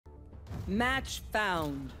Match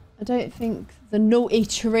found. I don't think the naughty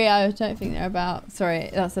trio, I don't think they're about... Sorry,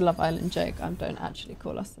 that's a Love Island joke. I don't actually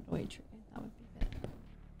call us the naughty trio. That would be a bit...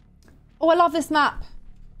 Oh, I love this map.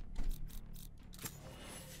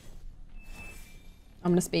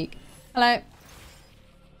 I'm gonna speak. Hello.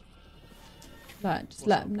 Like, just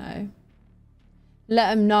let them know.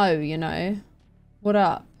 Let them know, you know. What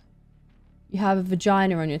up? You have a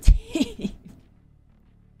vagina on your teeth.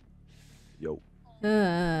 Yo.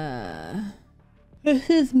 This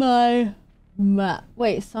is my map.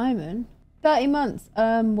 Wait, Simon? 30 months.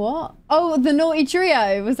 What? Oh, the naughty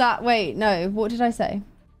trio. Was that? Wait, no. What did I say?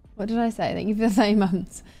 What did I say? Thank you for the 30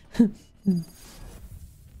 months.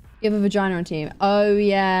 You have a vagina on team. Oh,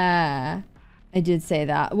 yeah. I did say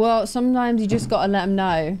that. Well, sometimes you just gotta let them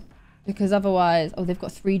know. Because otherwise... Oh, they've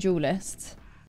got 3 duelists.